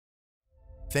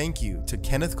Thank you to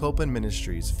Kenneth Copeland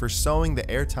Ministries for sowing the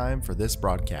airtime for this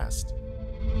broadcast.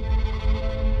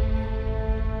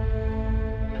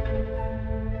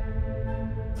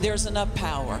 There's enough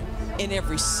power in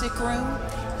every sick room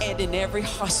and in every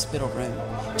hospital room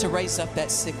to raise up that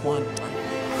sick one.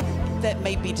 That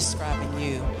may be describing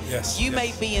you. Yes. You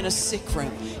may be in a sick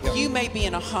room. Yep. You may be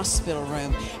in a hospital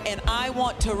room. And I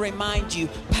want to remind you,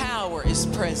 power is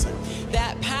present.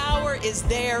 That power is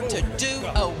there to do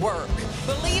a work.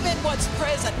 Believe in what's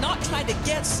present, not try to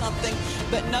get something,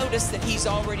 but notice that He's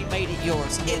already made it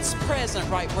yours. It's present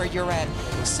right where you're at.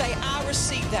 Say, I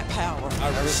receive that power.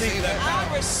 I receive that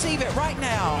power. I receive it right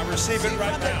now. I receive it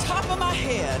right From now. the top of my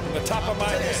head The top of my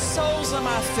to the head. soles of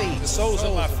my feet. The soles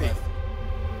of my feet.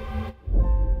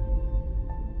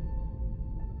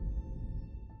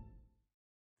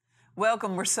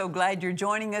 Welcome. We're so glad you're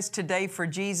joining us today for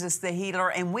Jesus the Healer,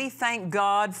 and we thank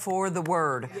God for the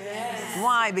Word. Yes.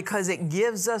 Why? Because it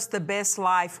gives us the best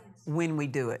life when we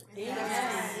do it.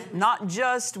 Yes. Not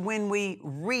just when we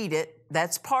read it,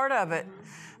 that's part of it,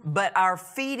 but our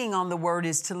feeding on the Word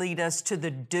is to lead us to the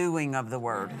doing of the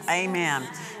Word. Amen.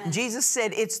 Jesus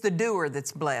said it's the doer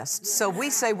that's blessed. So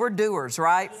we say we're doers,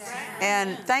 right?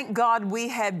 And thank God we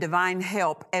have divine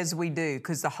help as we do,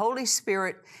 because the Holy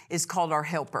Spirit is called our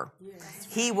helper.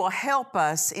 He will help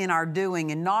us in our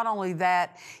doing. And not only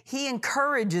that, He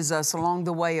encourages us along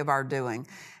the way of our doing.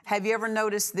 Have you ever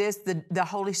noticed this? The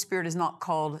Holy Spirit is not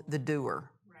called the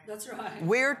doer. That's right.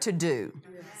 We're to do.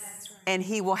 And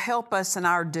He will help us in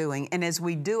our doing. And as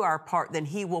we do our part, then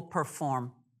He will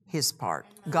perform His part,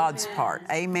 God's part.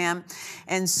 Amen.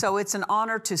 And so it's an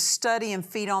honor to study and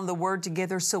feed on the Word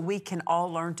together so we can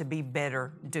all learn to be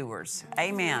better doers.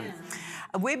 Amen.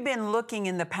 We've been looking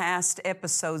in the past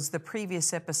episodes, the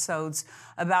previous episodes,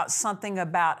 about something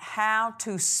about how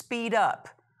to speed up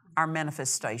our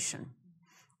manifestation.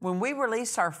 When we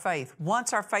release our faith,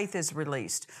 once our faith is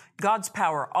released, God's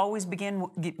power always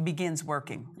begins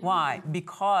working. Why?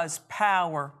 Because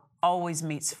power always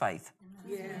meets faith.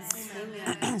 Yes.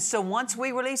 Amen. So once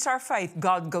we release our faith,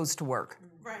 God goes to work.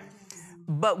 Right.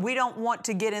 But we don't want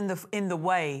to get in the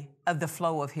way of the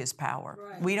flow of His power.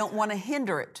 Right. We don't want to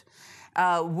hinder it.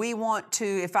 We want to,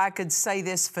 if I could say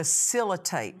this,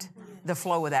 facilitate the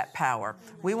flow of that power.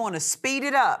 We want to speed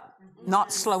it up,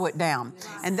 not slow it down.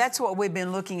 And that's what we've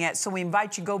been looking at. So we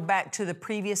invite you to go back to the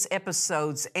previous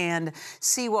episodes and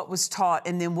see what was taught,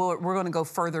 and then we're going to go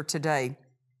further today.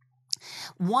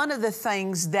 One of the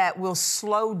things that will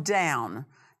slow down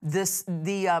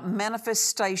the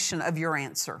manifestation of your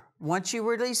answer, once you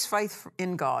release faith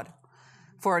in God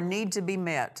for a need to be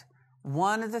met,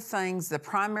 one of the things, the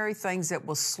primary things that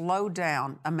will slow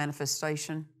down a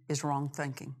manifestation is wrong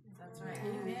thinking. That's right.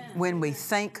 Amen. When we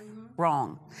think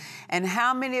wrong. And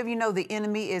how many of you know the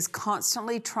enemy is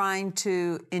constantly trying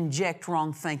to inject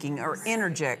wrong thinking or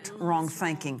interject wrong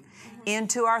thinking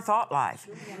into our thought life?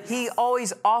 He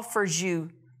always offers you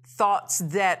thoughts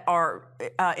that are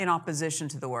in opposition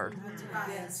to the Word.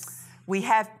 Yes. We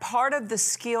have part of the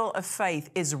skill of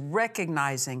faith is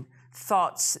recognizing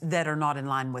thoughts that are not in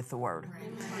line with the Word.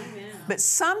 Amen. But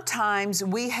sometimes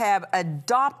we have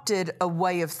adopted a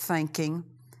way of thinking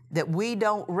that we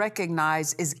don't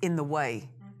recognize is in the way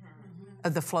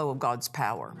of the flow of God's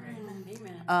power.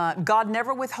 Amen. God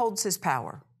never withholds His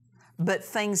power, but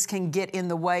things can get in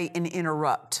the way and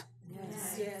interrupt.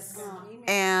 Yes. Yes.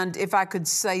 And if I could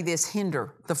say this,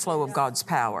 hinder the flow of God's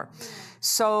power.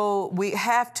 So we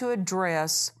have to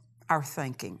address our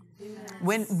thinking.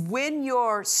 When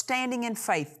you're standing in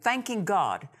faith, thanking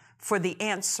God for the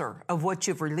answer of what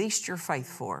you've released your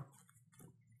faith for,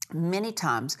 many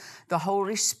times the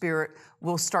Holy Spirit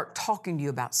will start talking to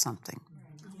you about something.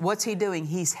 What's He doing?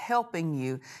 He's helping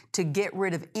you to get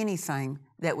rid of anything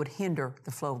that would hinder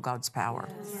the flow of God's power.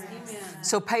 Amen.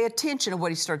 So pay attention to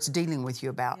what He starts dealing with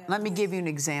you about. Let me give you an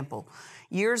example.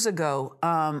 Years ago,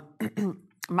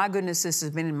 my goodness, this has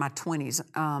been in my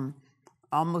 20s,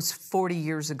 almost 40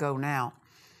 years ago now.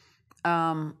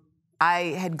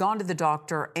 I had gone to the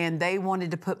doctor and they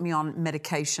wanted to put me on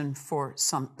medication for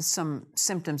some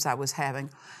symptoms I was having.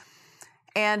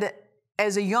 And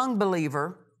as a young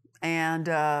believer and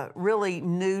really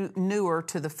newer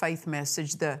to the faith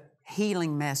message, the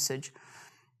healing message,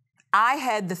 I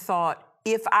had the thought,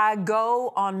 if I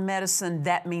go on medicine,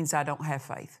 that means I don't have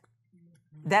faith.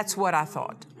 That's what I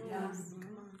thought. Yes.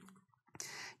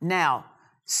 Now,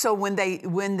 so when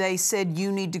they said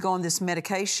you need to go on this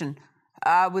medication,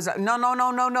 I was like,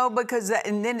 no, because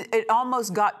and then it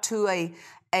almost got to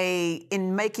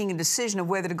in making a decision of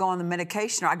whether to go on the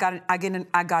medication,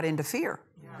 I got into fear.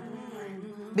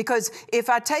 Because if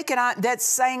I take it, that's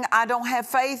saying I don't have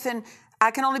faith, and I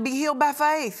can only be healed by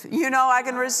faith. I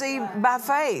can receive by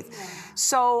faith.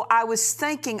 So I was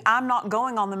thinking, I'm not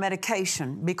going on the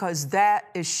medication because that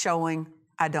is showing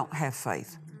I don't have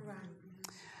faith.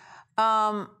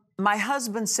 My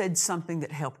husband said something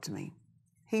that helped me.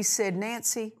 He said,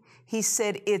 Nancy,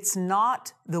 it's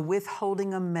not the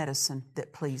withholding of medicine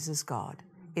that pleases God.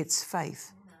 It's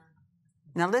faith.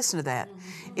 Now listen to that.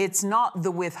 It's not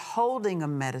the withholding of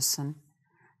medicine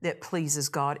that pleases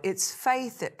God. It's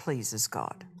faith that pleases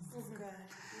God.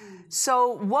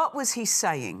 So what was he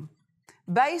saying?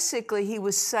 Basically, he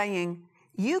was saying,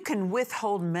 you can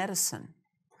withhold medicine,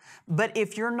 but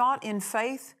if you're not in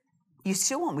faith, you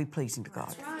still won't be pleasing to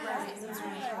God.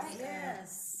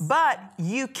 But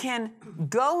you can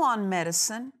go on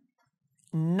medicine,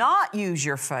 not use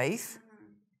your faith,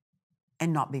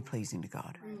 and not be pleasing to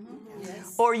God.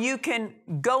 Or you can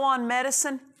go on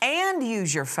medicine and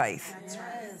use your faith.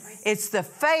 It's the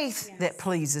faith that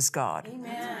pleases God.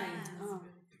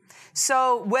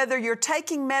 So whether you're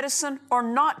taking medicine or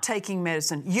not taking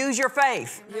medicine, use your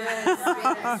faith.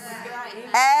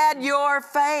 Add your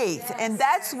faith. And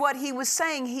that's what he was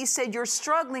saying. He said, you're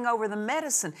struggling over the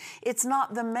medicine. It's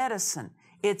not the medicine.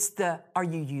 It's are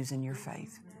you using your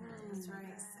faith?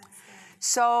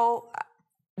 So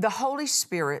the Holy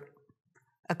Spirit,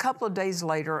 a couple of days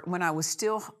later, when I was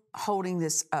still holding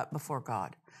this up before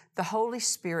God, the Holy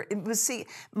Spirit,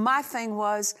 my thing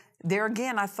was, there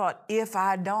again, I thought, if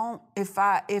I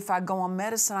go on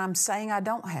medicine, I'm saying I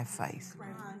don't have faith. Right.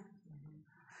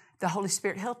 The Holy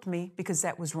Spirit helped me because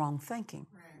that was wrong thinking.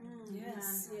 Right.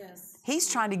 Yes.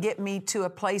 He's trying to get me to a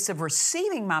place of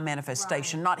receiving my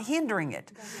manifestation, not hindering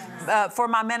it. For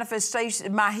my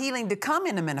manifestation, my healing to come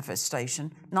into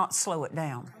manifestation, not slow it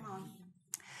down.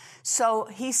 So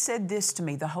he said this to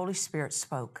me, the Holy Spirit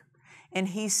spoke, and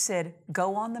he said,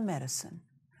 go on the medicine.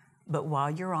 But while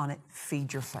you're on it,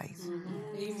 feed your faith.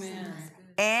 Amen.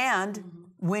 And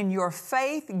when your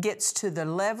faith gets to the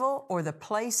level or the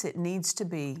place it needs to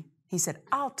be, he said,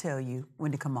 I'll tell you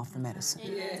when to come off the medicine.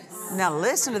 Yes. Now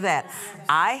listen to that.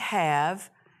 I have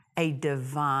a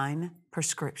divine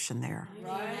prescription there.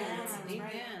 Right.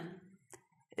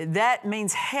 Amen. That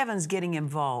means heaven's getting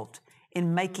involved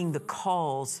in making the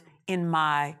calls in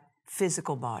my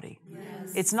physical body.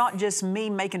 Yes. It's not just me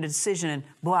making a decision and,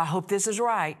 boy, I hope this is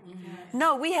right.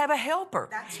 No, we have a helper.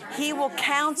 Right. He will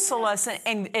counsel us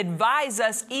and advise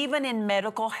us even in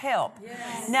medical help.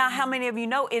 Yes. Now, how many of you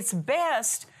know it's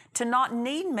best to not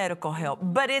need medical help,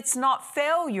 but it's not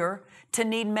failure to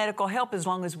need medical help as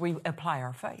long as we apply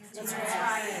our faith. That's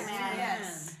right. Amen.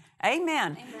 Yes.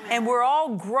 Amen. Amen. And we're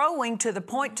all growing to the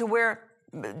point to where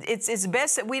it's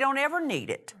best that we don't ever need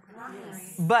it.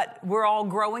 But we're all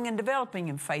growing and developing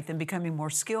in faith and becoming more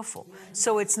skillful.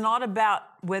 So it's not about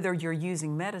whether you're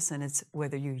using medicine, it's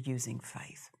whether you're using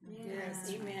faith.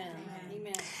 Yes, amen.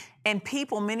 Amen. And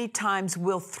people many times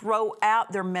will throw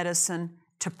out their medicine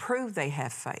to prove they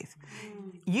have faith.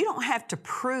 You don't have to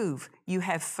prove you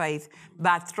have faith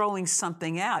by throwing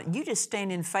something out. You just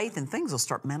stand in faith and things will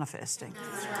start manifesting.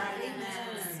 That's right.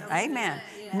 Amen. Amen.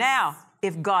 Yes. Now,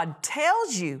 if God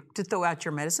tells you to throw out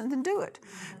your medicine, then do it.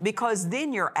 Because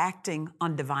then you're acting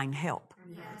on divine help.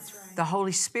 Yes. The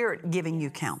Holy Spirit giving you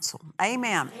counsel.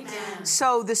 Amen. Amen.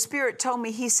 So the Spirit told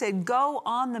me, he said, go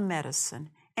on the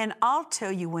medicine and I'll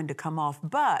tell you when to come off,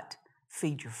 but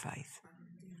feed your faith.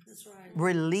 That's right.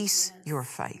 Release your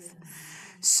faith.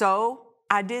 So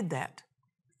I did that.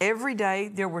 Every day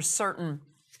there were certain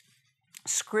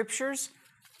scriptures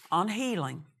on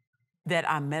healing that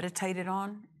I meditated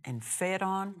on and fed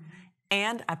on,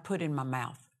 and I put in my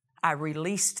mouth. I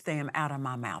released them out of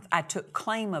my mouth. I took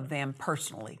claim of them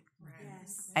personally.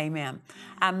 Yes. Amen.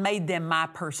 I made them my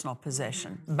personal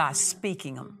possession by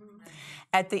speaking them.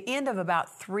 At the end of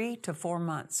about 3 to 4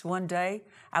 months, one day,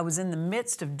 I was in the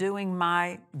midst of doing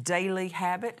my daily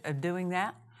habit of doing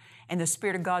that, and the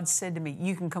Spirit of God said to me,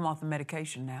 you can come off the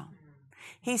medication now.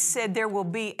 He said, there will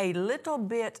be a little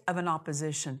bit of an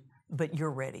opposition, but you're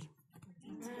ready.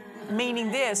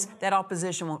 Meaning this, that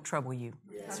opposition won't trouble you.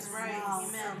 That's right.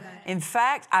 Amen. In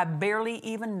fact, I barely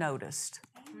even noticed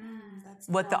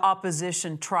what the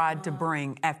opposition tried to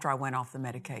bring after I went off the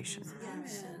medication.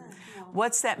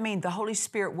 What's that mean? The Holy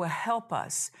Spirit will help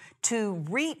us to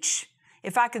reach,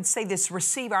 if I could say this,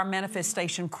 receive our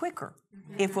manifestation quicker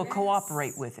if we'll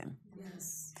cooperate with Him.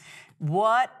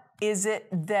 What is it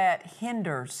that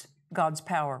hinders God's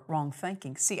power? Wrong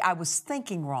thinking. See, I was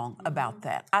thinking wrong about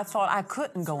that. I thought I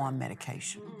couldn't go on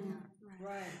medication.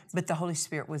 But the Holy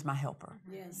Spirit was my helper.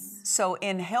 Yes. So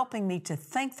in helping me to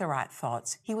think the right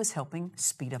thoughts, He was helping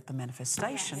speed up the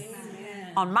manifestation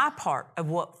on my part of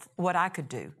what I could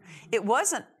do. It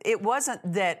wasn't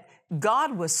that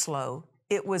God was slow,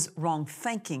 it was wrong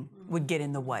thinking would get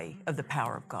in the way of the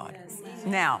power of God.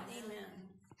 Now,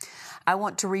 I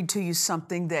want to read to you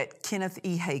something that Kenneth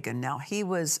E. Hagin, now he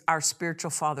was our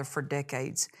spiritual father for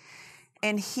decades,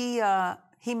 and he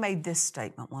made this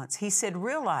statement once. He said,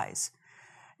 realize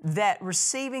that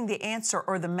receiving the answer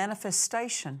or the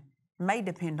manifestation may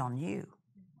depend on you.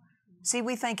 See,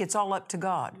 we think it's all up to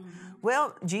God.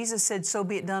 Well, Jesus said, so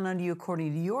be it done unto you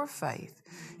according to your faith.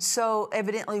 So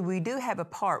evidently we do have a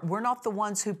part. We're not the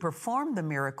ones who perform the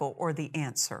miracle or the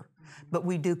answer, but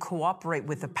we do cooperate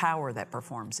with the power that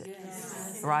performs it,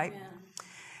 right?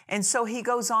 And so he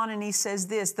goes on and he says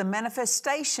this, the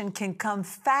manifestation can come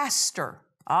faster.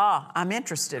 Ah, I'm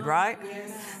interested, right?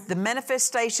 The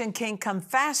manifestation can come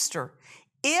faster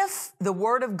if the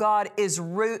Word of God is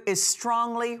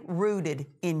strongly rooted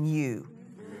in you.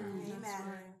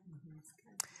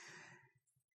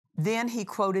 Then he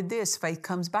quoted this, faith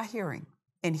comes by hearing,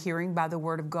 and hearing by the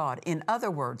Word of God. In other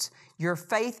words, your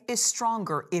faith is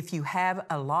stronger if you have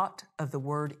a lot of the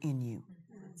Word in you.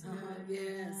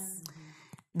 Yes.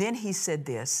 Then he said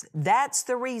this, that's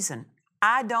the reason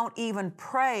I don't even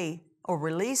pray or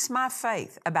release my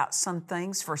faith about some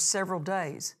things for several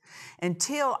days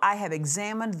until I have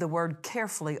examined the Word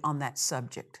carefully on that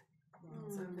subject.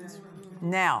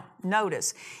 Now,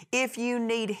 notice, if you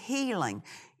need healing,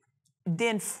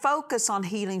 then focus on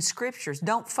healing scriptures.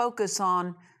 Don't focus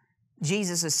on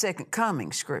Jesus' second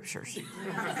coming scriptures.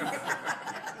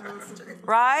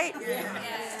 Right?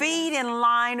 Yes. Feed in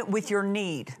line with your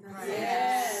need.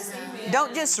 Yes.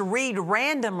 Don't just read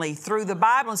randomly through the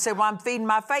Bible and say, well, I'm feeding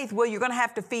my faith. Well, you're going to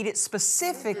have to feed it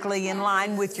specifically in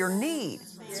line with your need.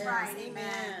 That's right.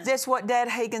 Amen. That's what Dad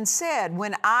Hagin said.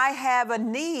 When I have a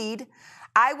need,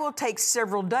 I will take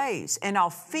several days and I'll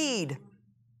feed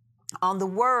on the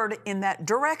Word in that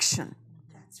direction.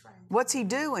 That's right. What's he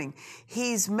doing?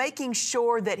 He's making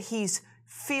sure that he's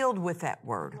filled with that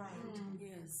Word. Right.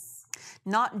 Yes.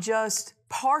 Not just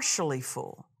partially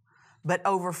full, but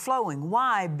overflowing.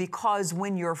 Why? Because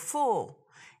when you're full,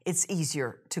 it's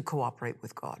easier to cooperate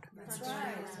with God. That's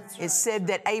right. That's It said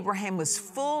that Abraham was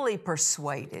fully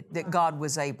persuaded that God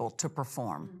was able to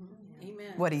perform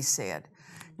Amen. what he said.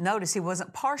 Notice he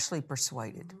wasn't partially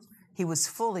persuaded. He was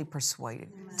fully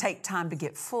persuaded. Take time to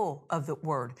get full of the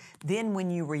Word. Then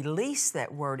when you release that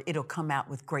Word, it'll come out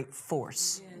with great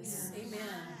force. Yes. Amen.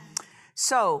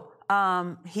 So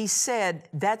he said,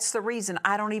 that's the reason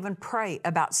I don't even pray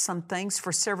about some things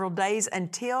for several days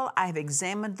until I have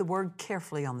examined the Word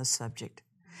carefully on the subject.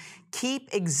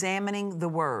 Keep examining the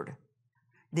Word.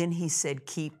 Then he said,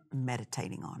 keep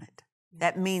meditating on it.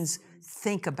 That means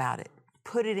think about it.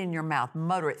 Put it in your mouth,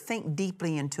 mutter it, think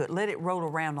deeply into it. Let it roll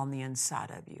around on the inside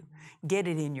of you. Get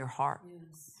it in your heart.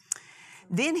 Yes.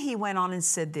 Then he went on and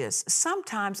said this,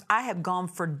 sometimes I have gone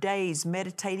for days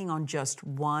meditating on just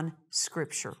one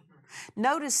scripture.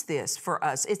 Notice this for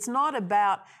us. It's not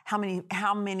about how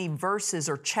many verses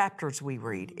or chapters we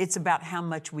read. It's about how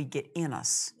much we get in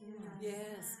us.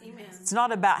 Yes. Amen. It's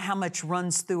not about how much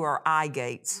runs through our eye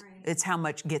gates. It's how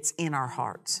much gets in our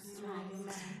hearts.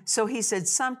 So he said,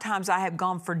 sometimes I have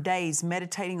gone for days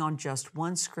meditating on just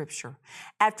one scripture.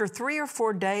 After 3 or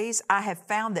 4 days, I have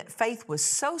found that faith was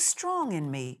so strong in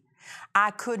me,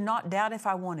 I could not doubt if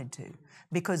I wanted to,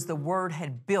 because the Word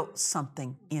had built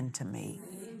something into me.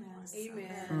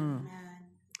 Amen.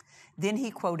 Then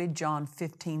he quoted John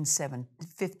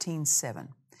 15:7.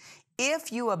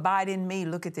 If you abide in me,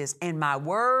 look at this, and my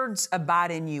words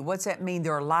abide in you. What's that mean?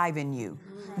 They're alive in you.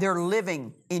 They're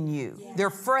living in you. They're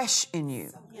fresh in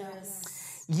you.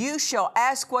 Yes. You shall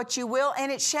ask what you will,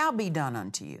 and it shall be done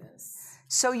unto you.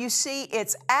 So you see,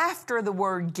 it's after the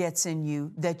Word gets in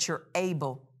you that you're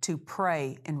able to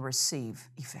pray and receive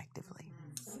effectively.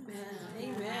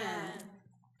 Amen.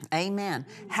 Amen.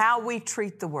 How we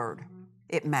treat the Word,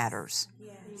 it matters.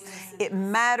 It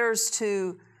matters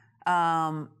to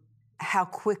how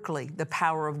quickly the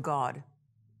power of God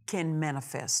can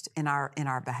manifest in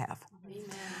our behalf.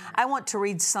 I want to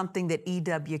read something that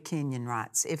E.W. Kenyon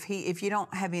writes. If you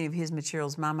don't have any of his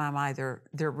materials, my,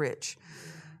 they're rich.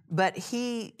 But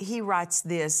he writes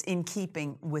this in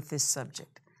keeping with this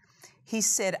subject. He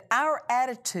said, our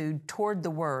attitude toward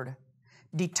the Word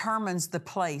determines the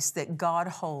place that God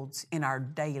holds in our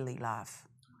daily life.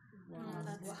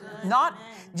 Not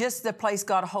just the place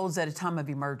God holds at a time of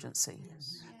emergency,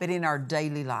 but in our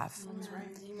daily life.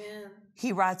 Amen.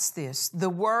 He writes this, the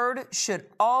Word should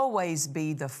always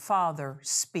be the Father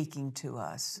speaking to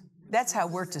us. That's how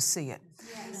we're to see it.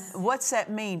 What's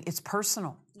that mean? It's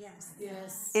personal.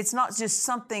 Yes. It's not just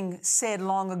something said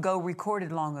long ago,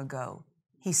 recorded long ago.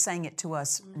 He's saying it to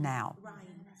us now.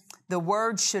 The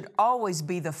Word should always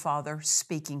be the Father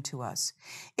speaking to us.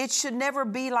 It should never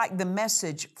be like the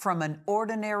message from an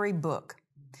ordinary book.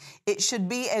 It should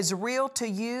be as real to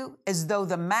you as though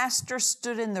the Master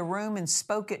stood in the room and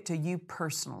spoke it to you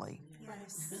personally.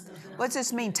 Yes. What's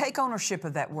this mean? Take ownership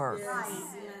of that word. Yes.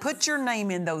 Put your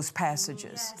name in those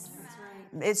passages. Yes.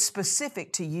 It's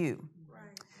specific to you. Right.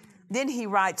 Then he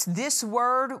writes, this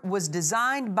word was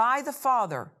designed by the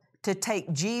Father to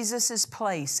take Jesus'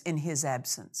 place in his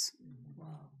absence. Wow.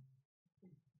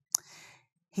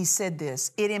 He said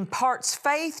this, it imparts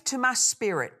faith to my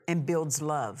spirit and builds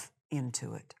love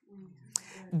into it.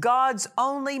 God's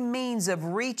only means of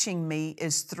reaching me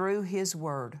is through his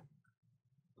word.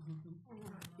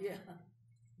 Yeah.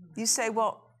 You say,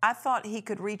 well, I thought he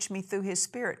could reach me through his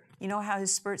spirit. You know how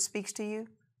his spirit speaks to you?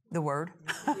 The word.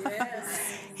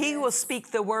 Yes. He will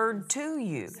speak the word to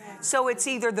you. So it's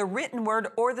either the written word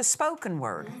or the spoken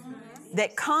word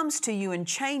that comes to you and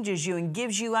changes you and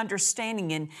gives you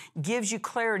understanding and gives you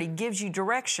clarity, gives you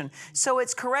direction. So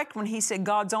it's correct when he said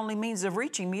God's only means of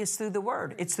reaching me is through the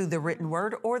word. It's through the written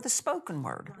word or the spoken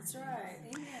word. That's right.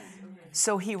 Amen.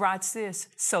 So he writes this,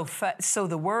 so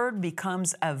the word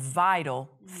becomes a vital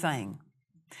thing.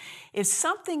 If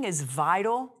something is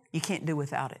vital, you can't do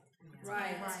without it.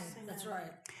 Right. That's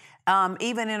right.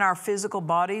 Even in our physical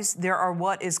bodies, there are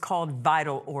what is called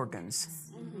vital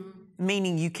organs,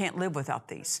 meaning you can't live without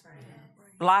these.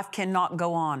 Life cannot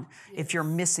go on if you're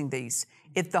missing these.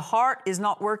 If the heart is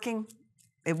not working,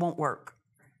 it won't work.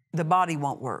 The body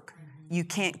won't work. You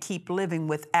can't keep living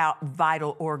without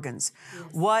vital organs. Yes.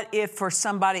 What if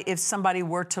if somebody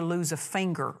were to lose a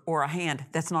finger or a hand,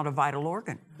 that's not a vital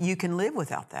organ. You can live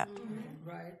without that.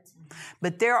 Right.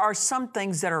 But there are some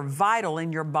things that are vital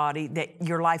in your body that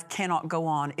your life cannot go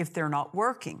on if they're not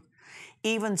working.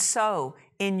 Even so,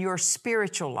 in your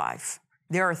spiritual life,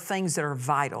 there are things that are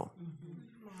vital.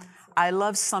 I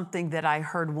love something that I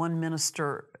heard one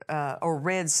minister or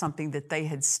read something that they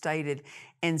had stated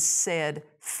and said,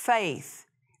 faith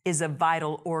is a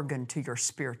vital organ to your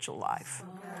spiritual life.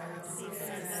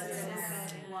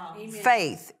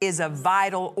 Faith is a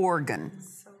vital organ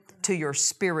to your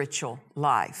spiritual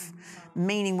life.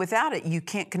 Meaning without it, you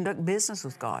can't conduct business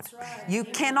with God. You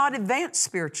cannot advance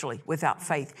spiritually without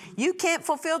faith. You can't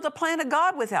fulfill the plan of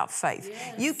God without faith.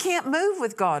 You can't move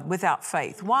with God without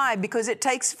faith. Why? Because it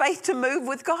takes faith to move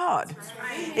with God.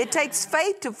 It takes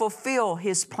faith to fulfill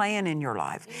his plan in your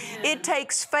life. It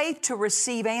takes faith to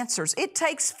receive answers. It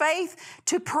takes faith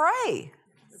to pray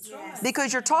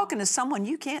because you're talking to someone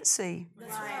you can't see.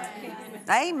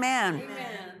 Amen.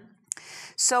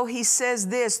 So he says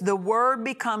this, the word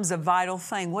becomes a vital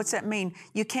thing. What's that mean?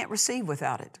 You can't receive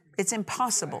without it. It's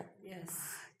impossible. Yes.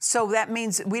 So that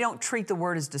means we don't treat the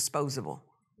word as disposable.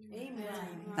 Amen.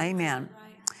 Amen.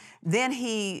 Then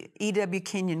E.W.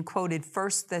 Kenyon quoted 1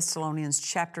 Thessalonians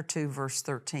chapter 2, verse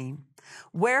 13.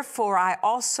 Wherefore I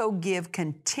also give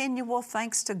continual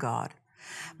thanks to God,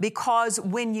 because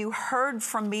when you heard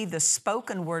from me the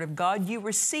spoken word of God, you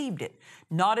received it,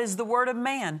 not as the word of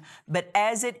man, but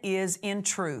as it is in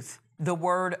truth, the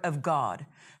word of God,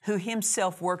 who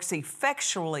himself works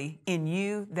effectually in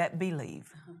you that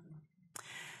believe.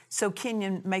 So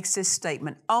Kenyon makes this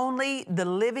statement, only the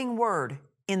living word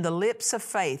in the lips of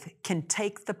faith can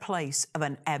take the place of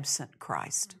an absent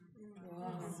Christ.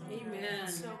 Wow. Amen.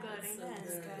 So good. Amen.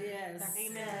 Yes.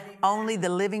 Amen. Only the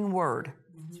living word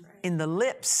in the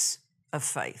lips of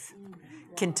faith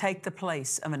can take the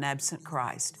place of an absent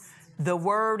Christ. The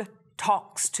word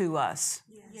talks to us.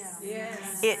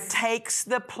 Yes. It takes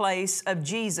the place of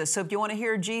Jesus. So if you want to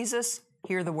hear Jesus,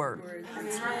 hear the word.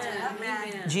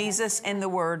 Amen. Jesus and the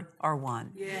word are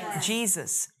one. Yes.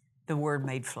 Jesus, the word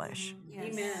made flesh.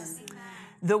 Yes. Amen.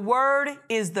 The word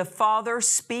is the Father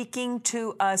speaking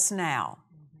to us now.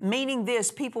 Meaning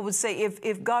this, people would say,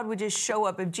 if God would just show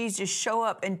up, if Jesus just show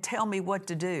up and tell me what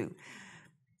to do,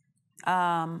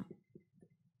 that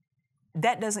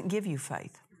doesn't give you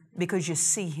faith because you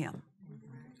see him.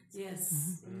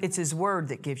 Yes. It's his word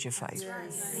that gives you faith.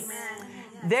 Yes.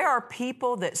 There are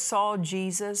people that saw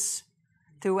Jesus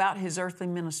throughout his earthly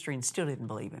ministry and still didn't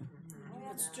believe him.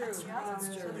 That's true.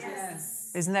 That's true.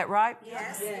 Yes. Isn't that right?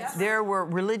 Yes. There were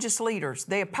religious leaders.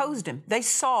 They opposed him. They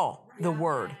saw the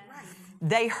word.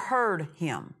 They heard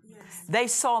him. They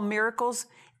saw miracles,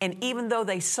 and even though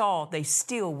they saw, they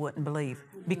still wouldn't believe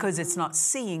because it's not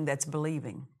seeing that's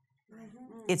believing.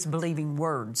 It's believing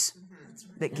words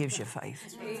that gives you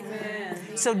faith. Amen.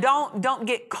 So don't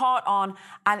get caught on,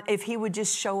 if he would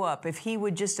just show up, if he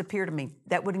would just appear to me,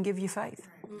 that wouldn't give you faith.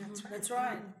 That's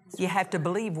right. You have to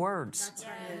believe words.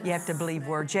 You have to believe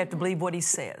words. You have to believe what he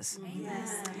says.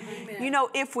 Amen. You know,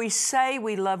 if we say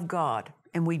we love God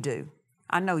And we do.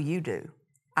 I know you do.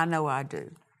 I know I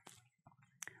do.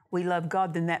 We love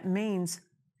God, then that means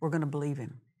we're going to believe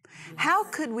Him. How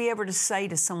could we ever just say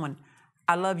to someone,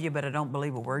 I love you, but I don't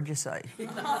believe a word you say?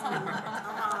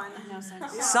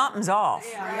 Something's off.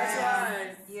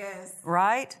 Yes.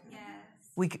 Right?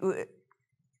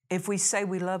 If we say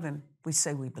we love Him, we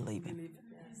say we believe Him.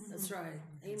 That's right.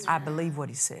 Amen. I believe what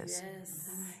He says. Yes.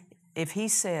 If He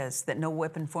says that no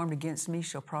weapon formed against me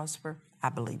shall prosper, I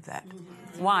believe that.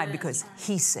 Why? Because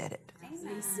He said it.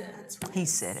 He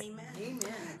said it. Amen.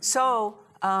 So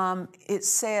it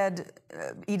said,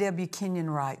 E.W. Kenyon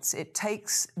writes,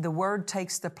 the Word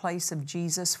takes the place of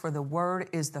Jesus, for the Word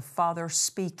is the Father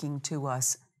speaking to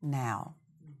us now.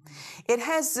 It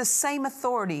has the same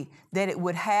authority that it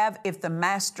would have if the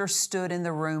Master stood in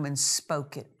the room and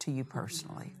spoke it to you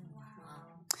personally.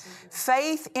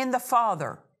 Faith in the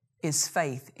Father is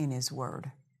faith in His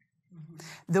Word.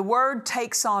 The Word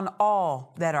takes on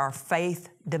all that our faith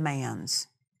demands.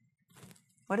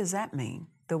 What does that mean?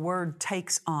 The Word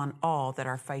takes on all that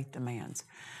our faith demands.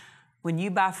 When you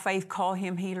by faith call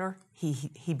Him healer,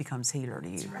 He becomes healer to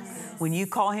you. When you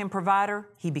call Him provider,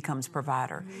 He becomes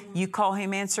provider. You call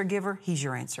Him answer giver, He's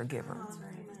your answer giver.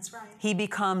 That's right. He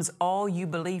becomes all you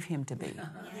believe Him to be.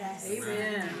 Yes.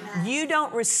 Amen. You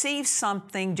don't receive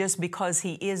something just because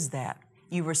He is that.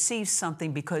 You receive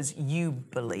something because you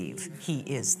believe He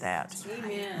is that.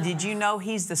 Amen. Did you know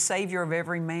He's the Savior of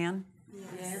every man?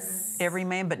 Yes. Every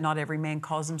man, but not every man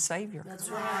calls Him Savior. That's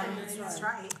right. That's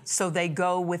right. So they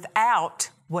go without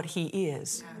what He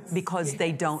is because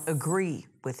they don't agree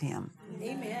with Him.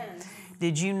 Amen.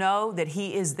 Did you know that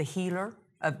He is the healer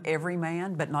of every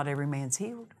man, but not every man's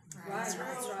healed? Right. That's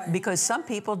right. Because some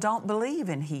people don't believe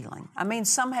in healing. I mean,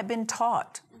 some have been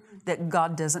taught that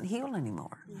God doesn't heal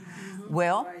anymore.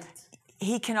 Well,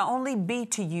 He can only be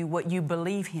to you what you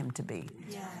believe Him to be.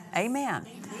 Yes. Amen.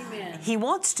 Amen. He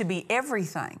wants to be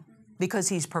everything because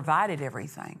He's provided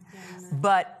everything.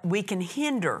 But we can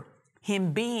hinder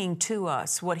Him being to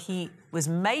us what He was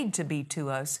made to be to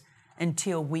us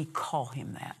until we call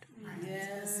Him that.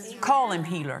 Yes. Call Him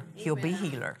healer, He'll be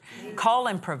healer. Call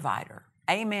Him provider.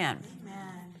 Amen.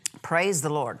 Praise the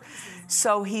Lord.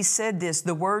 So He said this,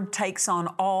 the Word takes on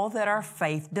all that our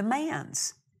faith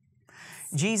demands.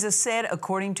 Jesus said,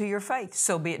 according to your faith,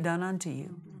 so be it done unto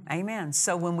you. Amen.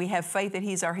 So when we have faith that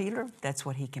He's our healer, that's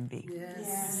what He can be.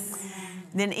 Yes.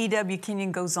 Then E.W.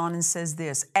 Kenyon goes on and says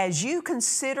this, as you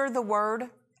consider the Word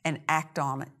and act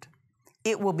on it,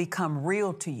 it will become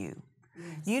real to you.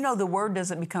 You know the Word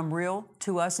doesn't become real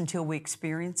to us until we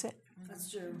experience it.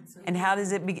 That's true. And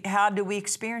how do we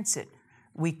experience it?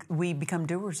 We become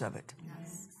doers of it.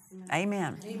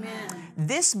 Amen. Amen.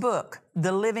 This book,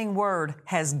 the living Word,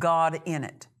 has God in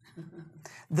it.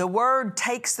 The Word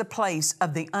takes the place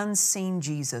of the unseen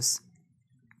Jesus.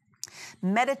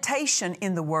 Meditation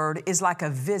in the Word is like a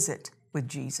visit with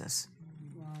Jesus.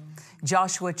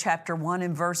 Joshua chapter 1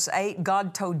 and verse 8,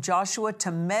 God told Joshua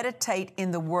to meditate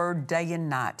in the Word day and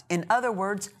night. In other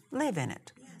words, live in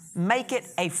it. Make it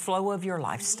a flow of your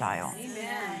lifestyle.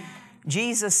 Amen.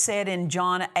 Jesus said in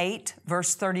John 8,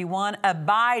 verse 31,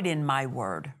 abide in my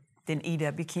Word. Then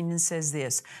E.W. Kenyon says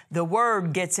this, the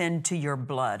Word gets into your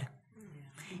blood,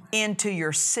 into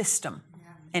your system,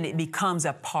 and it becomes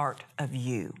a part of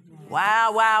you.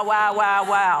 Wow, wow, wow, wow,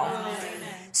 wow.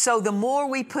 So the more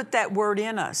we put that Word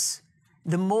in us,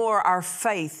 the more our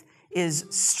faith is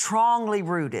strongly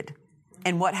rooted.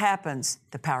 And what happens?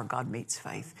 The power of God meets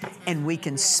faith. And we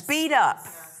can speed up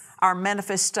our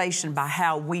manifestation by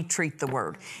how we treat the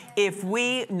Word. If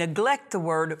we neglect the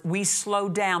Word, we slow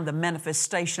down the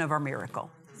manifestation of our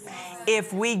miracle.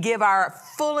 If we give our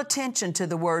full attention to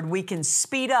the Word, we can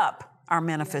speed up our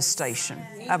manifestation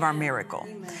of our miracle.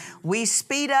 We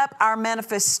speed up our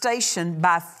manifestation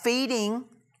by feeding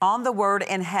on the Word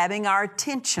and having our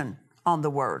attention on the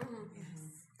Word.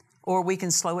 Or we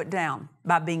can slow it down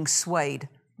by being swayed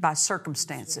by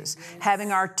circumstances,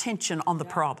 having our attention on the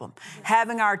problem,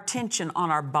 having our attention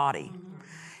on our body.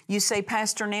 You say,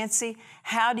 Pastor Nancy,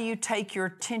 how do you take your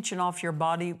attention off your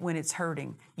body when it's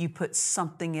hurting? You put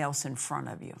something else in front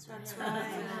of you. That's right.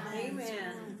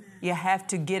 Amen. You have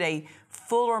to get a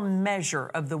fuller measure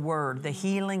of the Word, the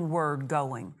healing Word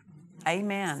going.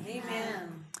 Amen.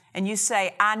 Amen. And you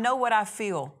say, I know what I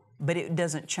feel, but it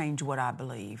doesn't change what I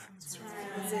believe. That's right.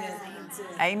 That's it. That's it.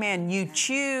 Amen. You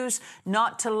choose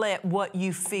not to let what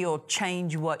you feel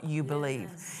change what you believe.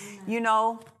 You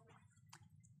know,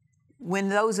 when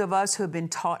those of us who have been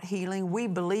taught healing, we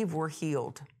believe we're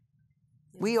healed.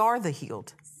 We are the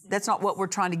healed. That's not what we're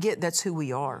trying to get. That's who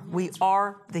we are. We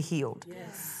are the healed.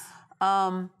 Yes.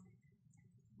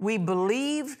 We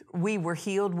believed we were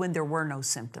healed when there were no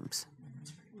symptoms.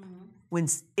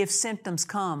 If symptoms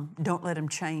come, don't let them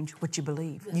change what you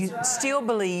believe. You still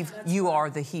believe you are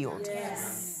the healed.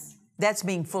 Yes. That's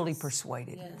being fully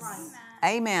persuaded. Yes.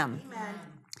 Amen.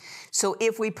 So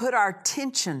if we put our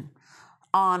attention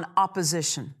on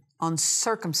opposition, on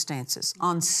circumstances,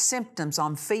 on symptoms,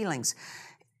 on feelings,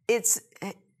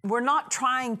 we're not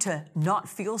trying to not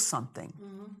feel something.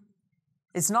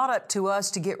 It's not up to us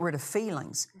to get rid of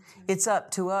feelings. It's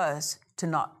up to us to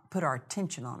not put our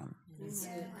attention on them.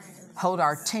 Hold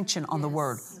our attention on the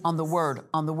Word, on the Word,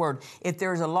 on the Word. If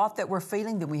there's a lot that we're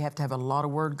feeling, then we have to have a lot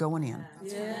of Word going in.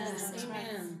 Yes.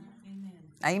 Amen.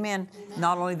 Amen.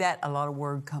 Not only that, a lot of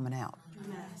Word coming out.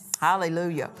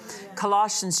 Hallelujah.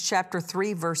 Colossians chapter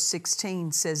 3, verse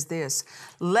 16 says this,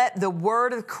 let the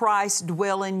word of Christ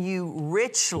dwell in you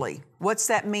richly. What's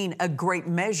that mean? A great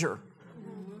measure.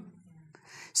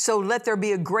 So let there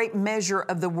be a great measure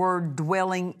of the word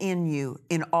dwelling in you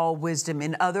in all wisdom.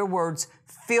 In other words,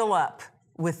 fill up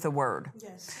with the word.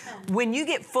 Yes. When you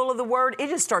get full of the word, it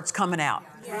just starts coming out.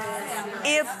 Yes.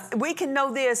 If we can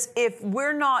know this, if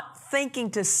we're not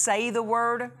thinking to say the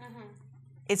word,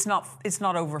 it's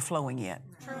not overflowing yet.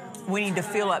 We need to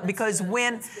fill up, because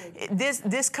when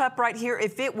this cup right here,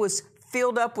 if it was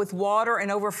filled up with water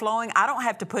and overflowing, I don't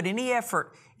have to put any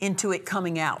effort into it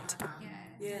coming out.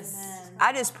 Yes.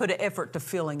 I just put an effort to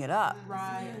filling it up,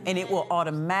 and it will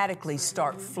automatically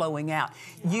start flowing out.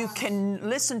 We can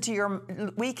listen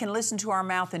to our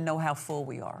mouth and know how full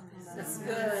we are. That's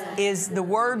good. Is the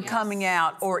word coming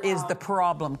out, or is the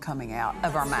problem coming out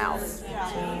of our mouth?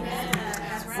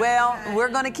 Well, we're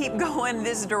going to keep going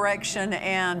this direction,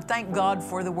 and thank God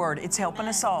for the Word. It's helping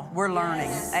us all. We're learning.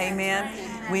 Amen.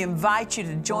 We invite you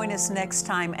to join us next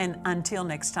time, and until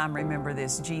next time, remember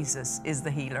this: Jesus is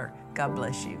the healer. God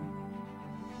bless you.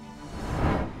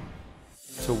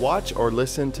 To watch or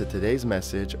listen to today's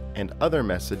message and other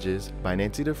messages by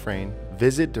Nancy Dufresne,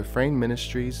 visit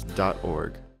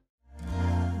DufresneMinistries.org.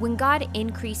 When God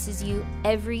increases you,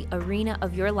 every arena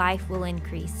of your life will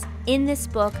increase. In this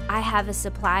book, I Have a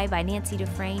Supply by Nancy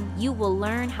Dufresne, you will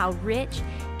learn how rich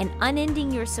and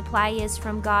unending your supply is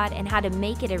from God and how to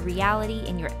make it a reality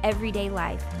in your everyday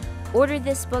life. Order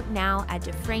this book now at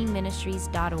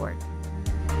DufresneMinistries.org.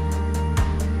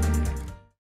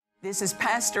 This is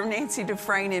Pastor Nancy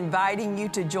Dufresne inviting you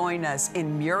to join us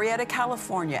in Murrieta,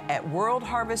 California at World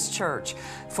Harvest Church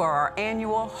for our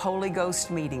annual Holy Ghost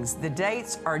meetings. The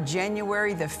dates are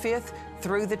January the 5th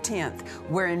through the 10th.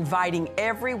 We're inviting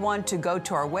everyone to go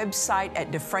to our website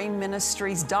at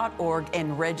DufresneMinistries.org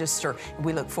and register.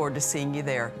 We look forward to seeing you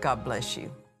there. God bless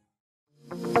you.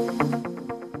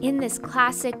 In this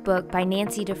classic book by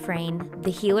Nancy Dufresne,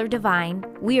 The Healer Divine,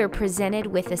 we are presented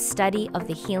with a study of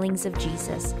the healings of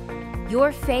Jesus.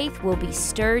 Your faith will be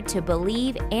stirred to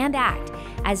believe and act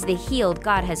as the healed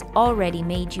God has already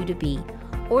made you to be.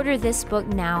 Order this book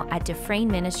now at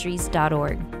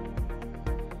DufresneMinistries.org.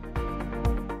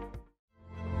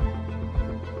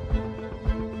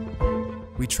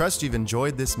 We trust you've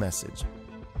enjoyed this message.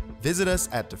 Visit us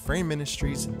at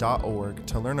DufresneMinistries.org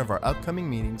to learn of our upcoming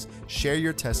meetings, share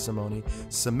your testimony,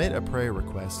 submit a prayer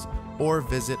request, or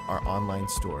visit our online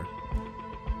store.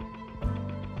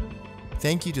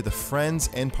 Thank you to the friends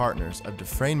and partners of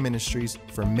Dufresne Ministries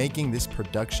for making this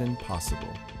production possible.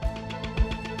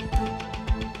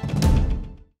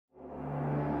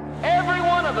 Every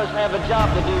one of us have a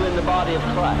job to do in the body of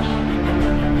Christ.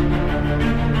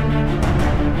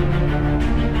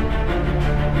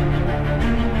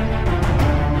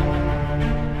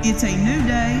 It's a new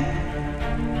day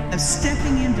of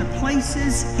stepping into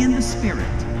places in the Spirit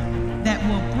that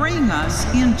will bring us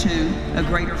into a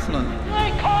greater flow. You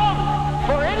ain't called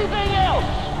for anything else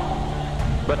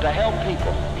but to help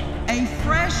people. A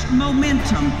fresh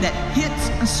momentum that hits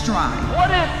a stride.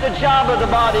 What is the job of the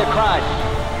body of Christ?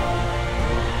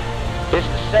 It's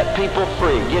to set people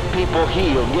free, get people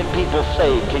healed, get people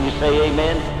saved. Can you say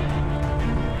amen?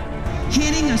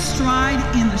 Hitting a stride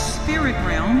in the spirit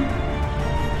realm,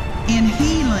 in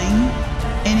healing,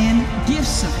 and in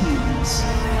gifts of healings.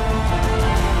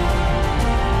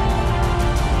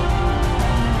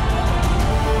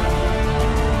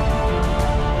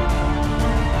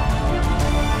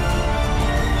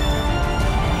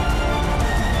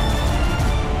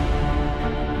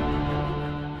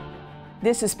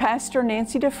 This is Pastor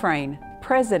Nancy Dufresne,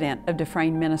 President of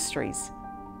Dufresne Ministries.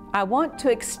 I want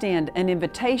to extend an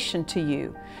invitation to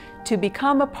you to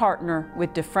become a partner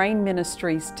with Dufresne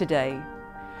Ministries today.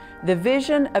 The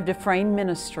vision of Dufresne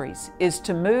Ministries is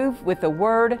to move with the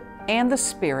Word and the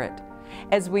Spirit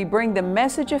as we bring the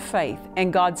message of faith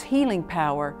and God's healing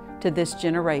power to this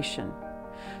generation.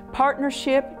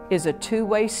 Partnership is a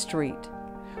two-way street.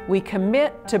 We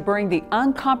commit to bring the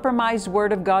uncompromised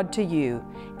Word of God to you,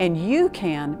 and you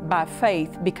can, by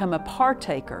faith, become a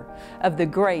partaker of the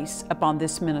grace upon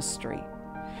this ministry.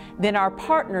 Then our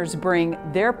partners bring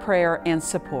their prayer and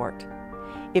support.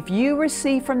 If you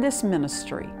receive from this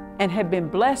ministry and have been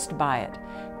blessed by it,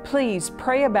 please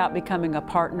pray about becoming a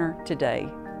partner today.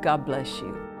 God bless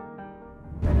you.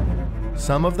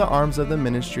 Some of the arms of the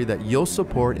ministry that you'll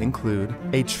support include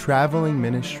a traveling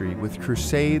ministry with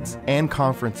crusades and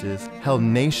conferences held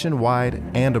nationwide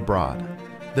and abroad,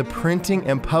 the printing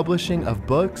and publishing of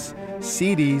books,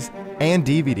 CDs, and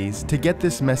DVDs to get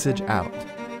this message out,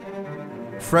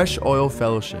 Fresh Oil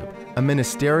Fellowship, a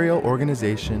ministerial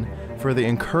organization for the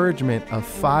encouragement of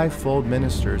fivefold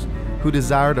ministers who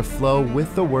desire to flow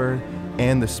with the Word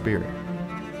and the Spirit,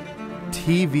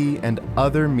 TV and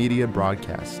other media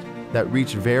broadcasts that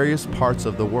reach various parts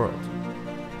of the world.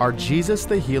 Our Jesus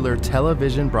the Healer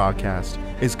television broadcast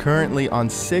is currently on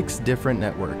 6 different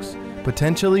networks,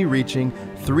 potentially reaching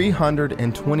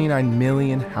 329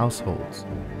 million households.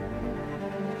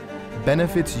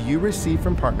 Benefits you receive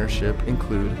from partnership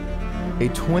include a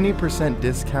 20%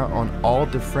 discount on all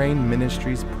Dufresne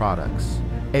Ministries products,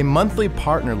 a monthly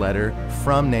partner letter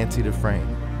from Nancy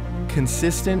Dufresne,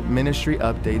 consistent ministry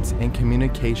updates and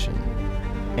communication,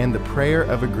 and the prayer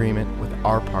of agreement with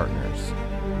our partners.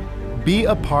 Be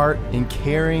a part in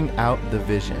carrying out the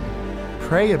vision.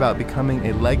 Pray about becoming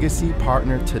a legacy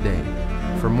partner today.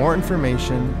 For more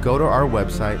information, go to our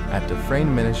website at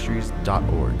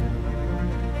dufresneministries.org.